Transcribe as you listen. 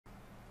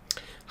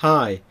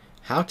Hi,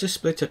 how to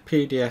split a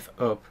PDF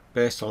up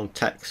based on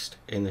text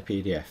in the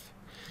PDF.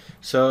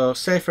 So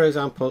say for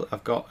example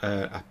I've got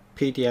a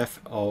PDF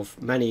of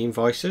many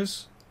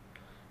invoices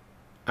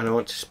and I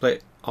want to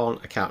split on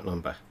account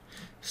number.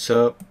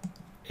 So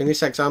in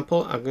this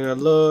example I'm going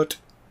to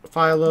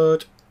file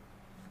load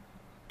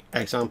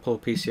example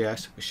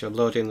PCS, which will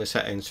load in the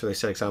settings for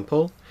this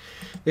example.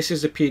 This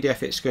is the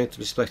PDF it's going to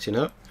be splitting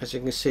up. As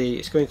you can see,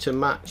 it's going to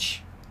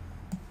match.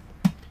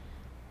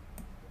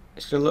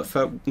 It's going to look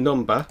for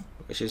number,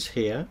 which is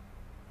here,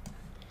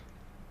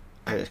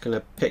 and it's going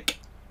to pick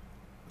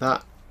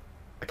that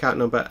account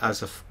number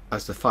as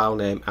the file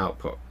name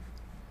output.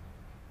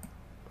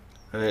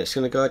 And it's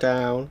going to go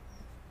down,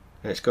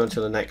 and it's going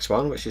to the next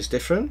one, which is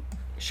different.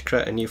 You should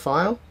create a new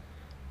file,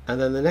 and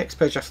then the next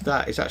page after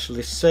that is actually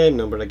the same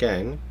number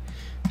again.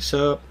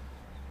 So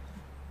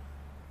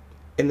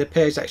in the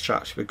page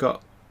extract we've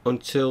got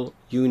until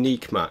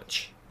unique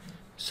match,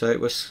 so it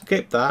will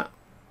skip that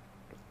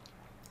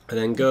and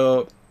then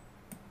go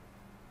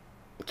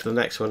to the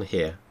next one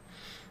here.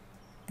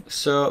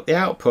 So the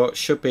output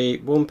should be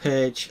one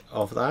page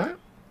of that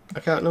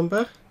account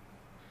number,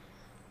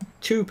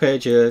 2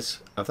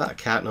 pages of that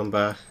account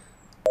number,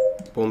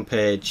 1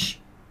 page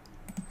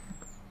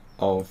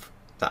of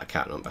that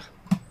account number.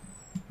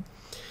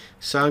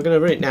 So I'm going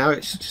to run it now.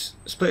 It's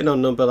splitting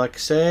on number, like I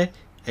say.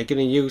 I'm going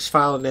to use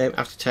file name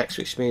after text,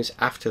 which means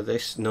after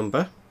this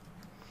number,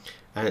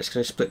 and it's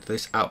going to split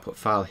this output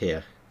file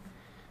here.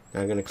 Now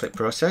I'm going to click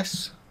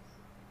process.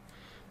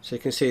 So you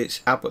can see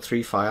it's output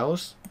 3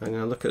 files. I'm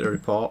going to look at the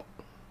report.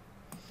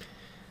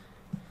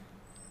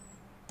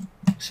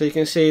 So you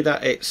can see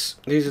that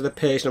these are the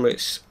page number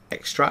it's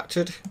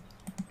extracted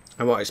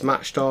and what it's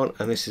matched on,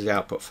 and this is the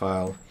output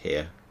file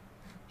here.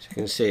 So you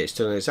can see it's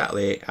done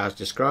exactly as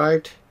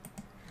described.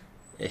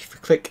 If you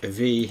click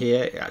V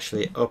here, it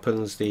actually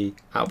opens the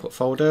output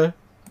folder.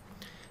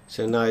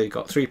 So now you've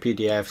got 3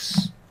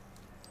 PDFs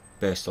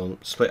based on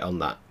split on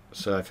that.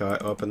 So if I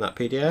open that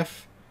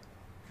PDF,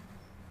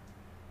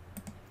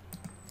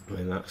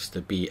 and that's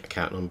the B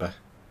account number,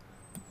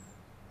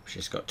 which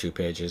has got 2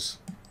 pages.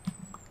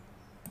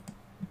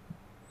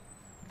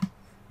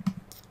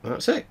 And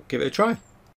that's it. Give it a try.